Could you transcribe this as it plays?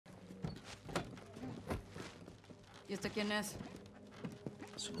¿Y este quién es?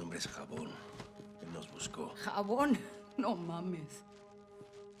 Su nombre es Jabón. Él nos buscó. ¿Jabón? No mames.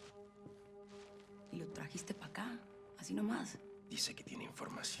 ¿Y lo trajiste para acá? Así nomás. Dice que tiene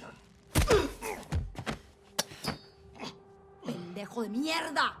información. ¡Pendejo de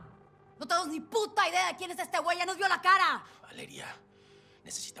mierda! No tenemos ni puta idea de quién es este güey. ¡Ya nos vio la cara! Valeria,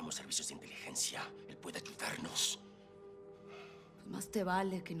 necesitamos servicios de inteligencia. Él puede ayudarnos. Pues más te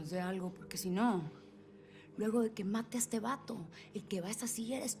vale que nos dé algo, porque si no, luego de que mate a este vato, el que va a esa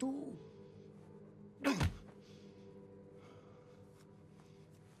silla eres tú.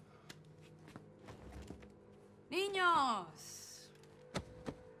 Niños!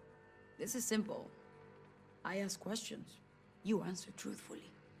 This is simple. I ask questions. You answer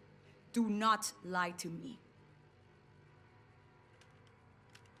truthfully. Do not lie to me.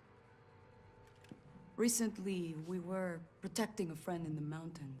 Recently, we were protecting a friend in the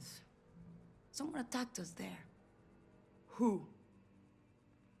mountains. Someone attacked us there. Who?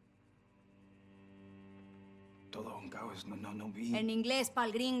 Todo un caos, no vi. En inglés,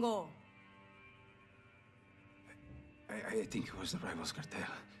 pa'l gringo. I think it was the rivals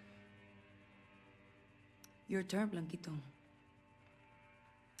cartel. Your turn, Blanquito.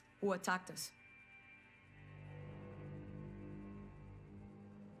 Who attacked us?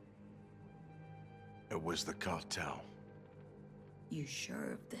 It was the cartel. You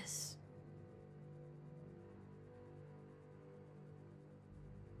sure of this?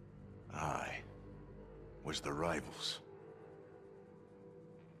 Aye. Was the rivals.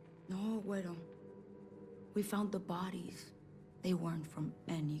 No, Güero. We found the bodies. They weren't from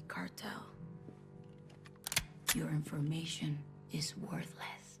any cartel. Your information is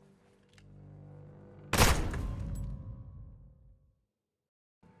worthless.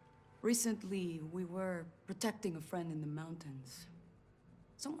 Recently, we were protecting a friend in the mountains.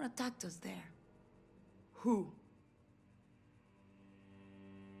 Someone attacked us there. Who?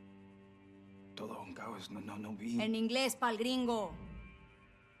 Todo un caos, no vi. En inglés, pa'l gringo.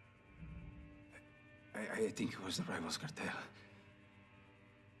 I think it was the rivals cartel.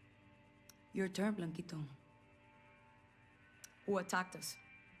 Your turn, Blanquito. Who attacked us?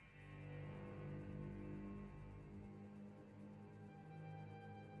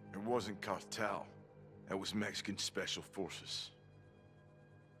 It wasn't cartel. It was Mexican Special Forces.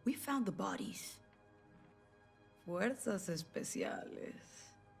 We found the bodies. Fuerzas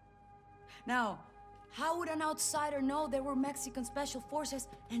Especiales. Now, how would an outsider know they were Mexican Special Forces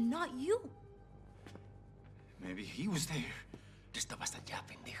and not you? Maybe he was there. Tú estabas allá,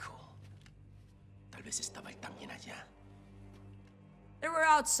 pendejo. Tal vez estaba él también allá. There were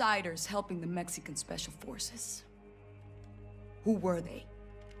outsiders helping the Mexican Special Forces. Who were they?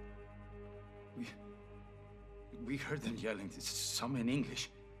 We heard them yelling, some in English.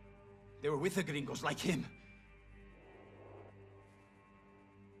 They were with the gringos, like him.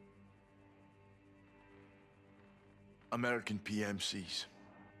 American PMCs.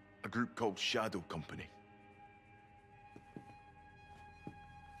 A group called Shadow Company.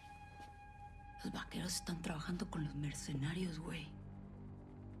 Los vaqueros están trabajando con los mercenarios, güey.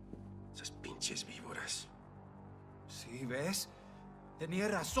 Esas pinches víboras. Sí, ¿ves? Tenía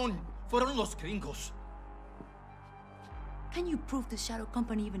razón. Fueron los gringos. Can you prove the Shadow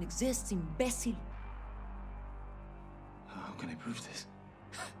Company even exists, imbécil? How can I prove this?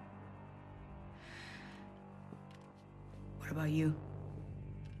 What about you?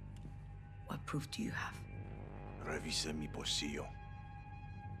 What proof do you have? Revise mi bolsillo.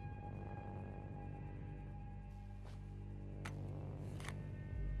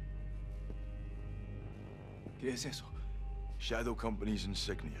 ¿Qué es eso? Shadow Company's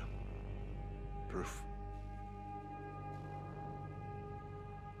insignia. Proof.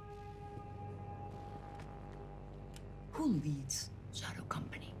 Who leads Shadow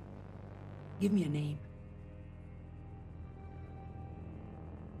Company? Give me a name.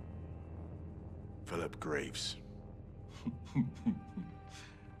 Philip Graves.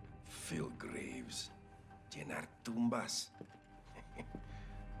 Phil Graves. Llenar tumbas.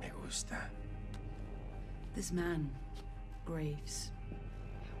 Me gusta. This man, Graves,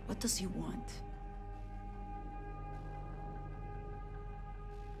 what does he want?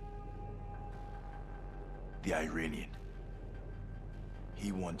 The Iranian.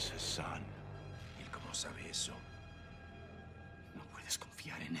 He wants Hassan. ¿Y él cómo sabe eso? No puedes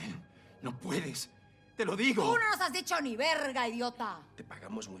confiar en él. No puedes. Te lo digo. Tú no nos has dicho ni verga, idiota. Te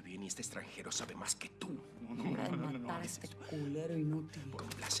pagamos muy bien y este extranjero sabe más que tú. Hora de matar a este culero inútil. Por un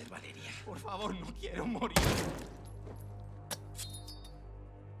placer, Valeria. Por favor, no quiero morir.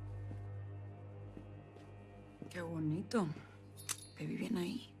 Qué bonito. Te vi bien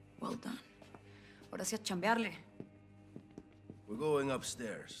ahí. Well done. Ahora sí a chambearle. We're going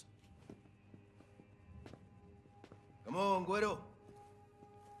upstairs. Come on, Güero.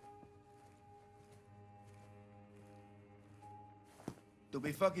 To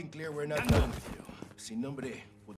be fucking clear, we're not done with you. Si nombre,